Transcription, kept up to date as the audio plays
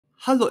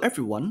Hello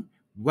everyone,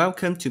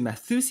 welcome to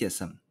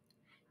Mathusianism.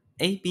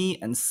 AB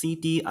and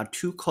CD are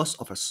two chords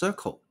of a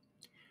circle.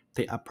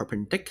 They are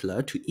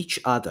perpendicular to each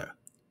other,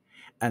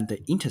 and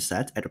they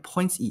intersect at the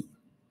point E.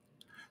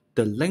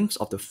 The lengths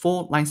of the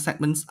four line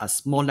segments are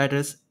small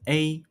letters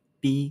A,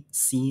 B,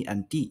 C,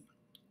 and D.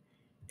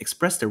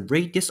 Express the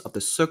radius of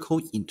the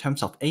circle in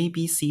terms of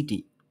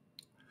ABCD.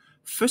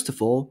 First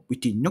of all, we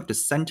denote the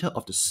center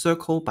of the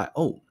circle by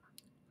O.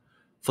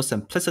 For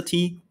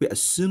simplicity, we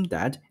assume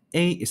that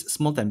A is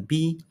smaller than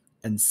B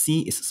and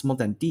C is smaller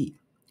than D.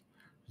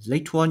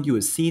 Later on, you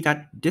will see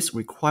that this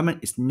requirement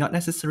is not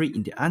necessary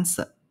in the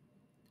answer.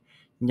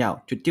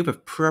 Now, to deal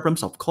with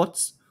problems of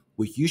chords,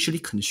 we usually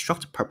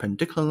construct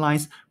perpendicular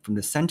lines from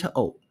the center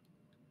O.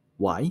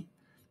 Why?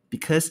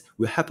 Because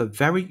we have a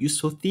very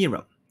useful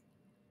theorem.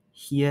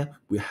 Here,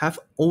 we have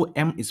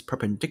OM is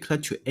perpendicular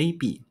to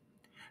AB.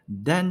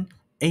 Then,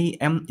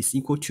 AM is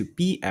equal to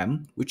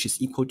BM, which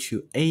is equal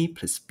to A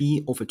plus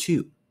B over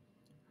 2.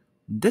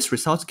 This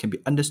result can be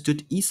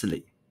understood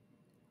easily.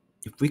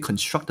 If we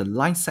construct the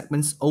line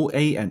segments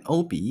OA and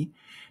OB,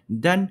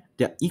 then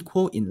they are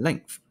equal in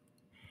length.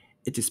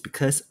 It is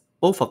because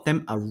both of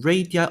them are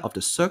radii of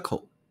the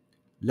circle.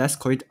 Let's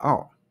call it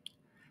R.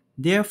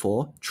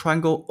 Therefore,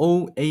 triangle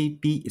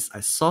OAB is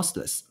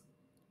isosceles.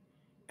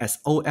 As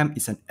OM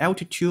is an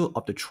altitude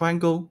of the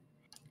triangle,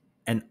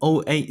 and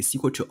OA is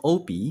equal to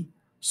OB,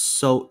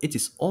 so it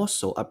is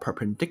also a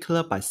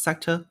perpendicular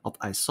bisector of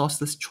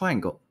isosceles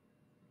triangle.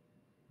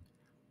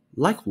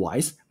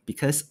 Likewise,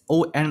 because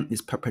ON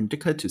is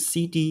perpendicular to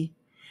CD,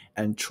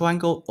 and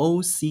triangle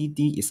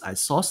OCD is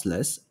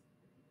isosceles,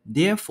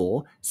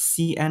 therefore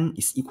CN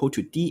is equal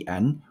to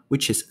DN,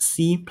 which is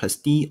C plus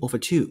D over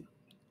 2.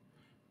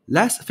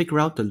 Let's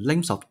figure out the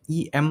lengths of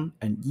EM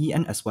and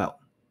EN as well.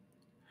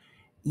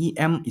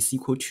 EM is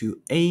equal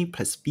to A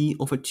plus B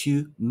over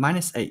 2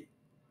 minus A,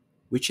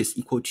 which is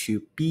equal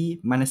to B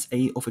minus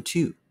A over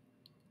 2.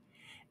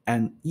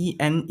 And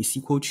EN is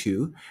equal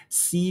to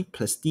C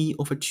plus D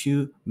over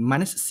 2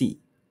 minus C,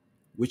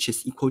 which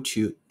is equal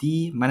to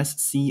D minus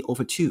C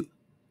over 2.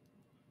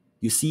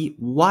 You see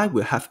why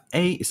we have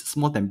A is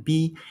smaller than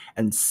B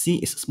and C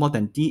is smaller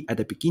than D at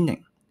the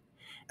beginning,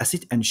 as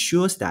it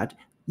ensures that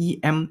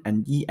EM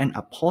and EN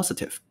are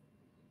positive.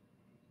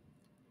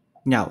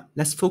 Now,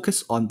 let's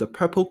focus on the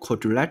purple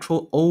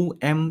quadrilateral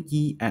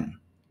OMEN.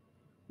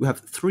 We have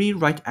three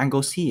right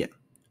angles here.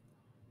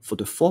 For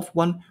the fourth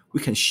one,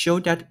 we can show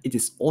that it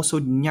is also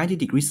 90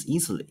 degrees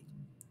easily.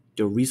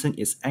 The reason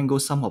is angle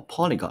sum of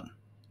polygon.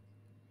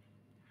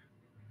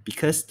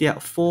 Because there are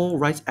four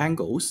right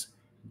angles,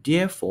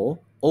 therefore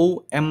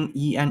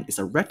OMEN is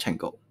a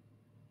rectangle.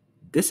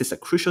 This is a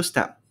crucial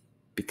step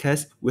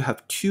because we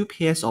have two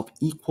pairs of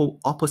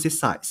equal opposite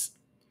sides.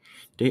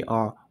 They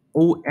are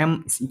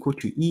OM is equal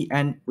to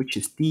EN, which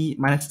is D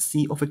minus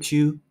C over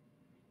 2,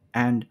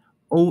 and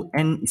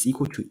ON is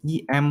equal to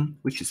EM,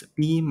 which is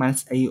B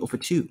minus A over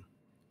 2.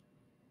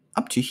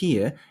 Up to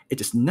here, it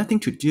has nothing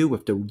to do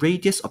with the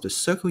radius of the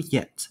circle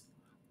yet.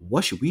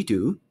 What should we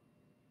do?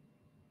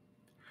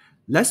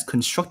 Let's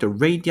construct the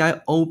radii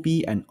OB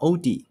and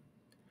OD.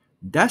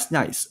 That's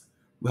nice.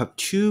 We have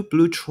two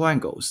blue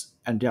triangles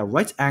and they are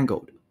right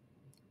angled.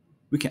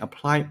 We can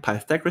apply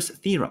Pythagoras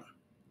theorem.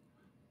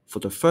 For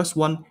the first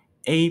one,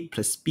 A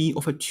plus B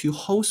over 2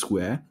 whole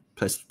square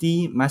plus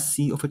D minus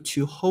C over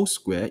 2 whole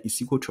square is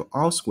equal to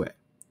R square.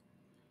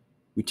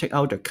 We take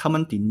out the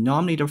common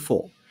denominator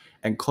 4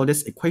 and call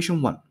this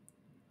equation 1.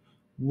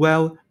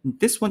 Well,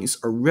 this one is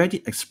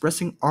already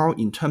expressing R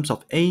in terms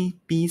of A,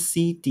 B,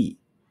 C, D.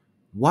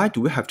 Why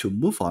do we have to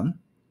move on?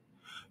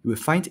 You will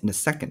find in a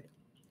second.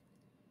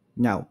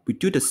 Now, we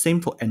do the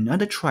same for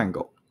another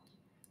triangle.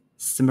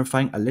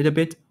 Simplifying a little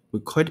bit, we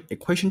call it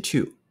equation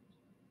 2.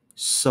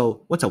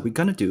 So, what are we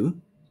gonna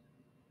do?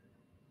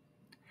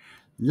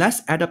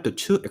 Let's add up the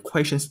two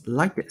equations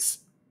like this.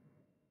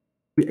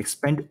 We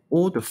expand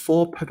all the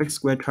four perfect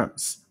square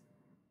terms.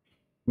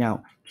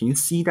 Now, can you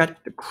see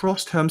that the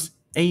cross terms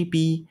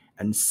AB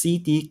and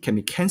CD can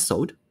be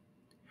cancelled?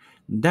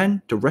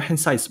 Then the right hand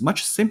side is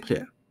much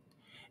simpler.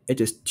 It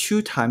is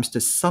 2 times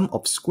the sum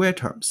of square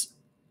terms.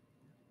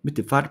 We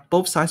divide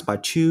both sides by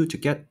 2 to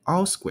get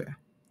R square.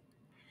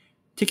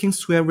 Taking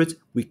square root,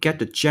 we get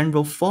the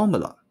general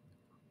formula.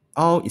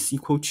 R is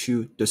equal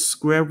to the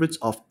square root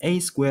of A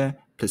square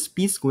plus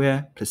B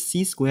square plus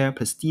C square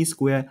plus D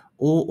square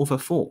all over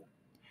 4.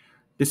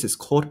 This is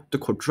called the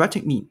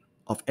quadratic mean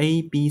of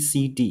A, B,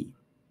 C, D.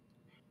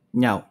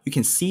 Now, you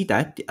can see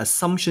that the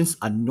assumptions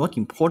are not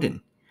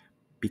important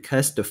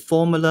because the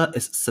formula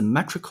is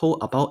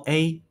symmetrical about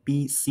A,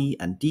 B, C,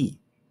 and D.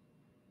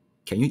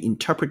 Can you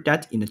interpret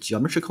that in a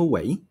geometrical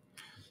way?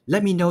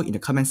 Let me know in the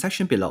comment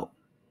section below.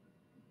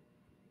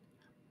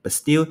 But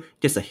still,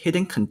 there's a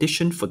hidden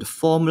condition for the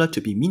formula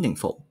to be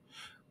meaningful,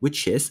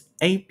 which is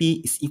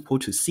AB is equal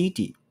to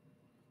CD.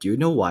 Do you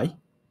know why?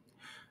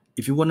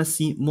 If you want to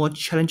see more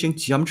challenging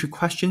geometry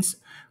questions,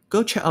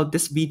 go check out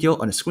this video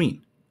on the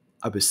screen.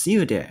 I will see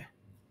you there.